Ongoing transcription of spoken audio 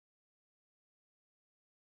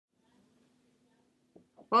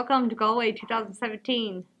Welcome to Galway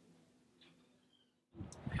 2017.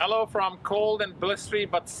 Hello from cold and blistery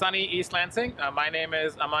but sunny East Lansing. My name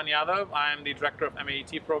is Aman Yadav. I'm the Director of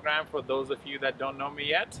MAET program for those of you that don't know me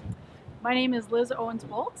yet. My name is Liz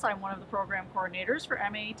Owens-Woltz. I'm one of the program coordinators for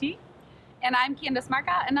MAET. And I'm Candace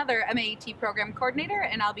Marca, another MAET program coordinator,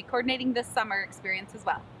 and I'll be coordinating this summer experience as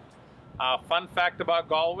well. Fun fact about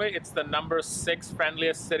Galway, it's the number 6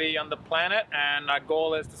 friendliest city on the planet, and our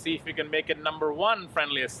goal is to see if we can make it number 1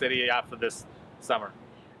 friendliest city after this summer.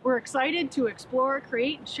 We're excited to explore,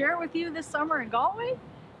 create, and share with you this summer in Galway.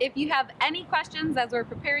 If you have any questions as we're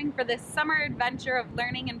preparing for this summer adventure of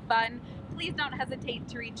learning and fun, please don't hesitate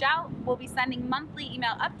to reach out. We'll be sending monthly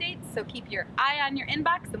email updates, so keep your eye on your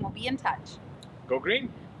inbox and we'll be in touch. Go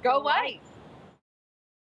green! Go white!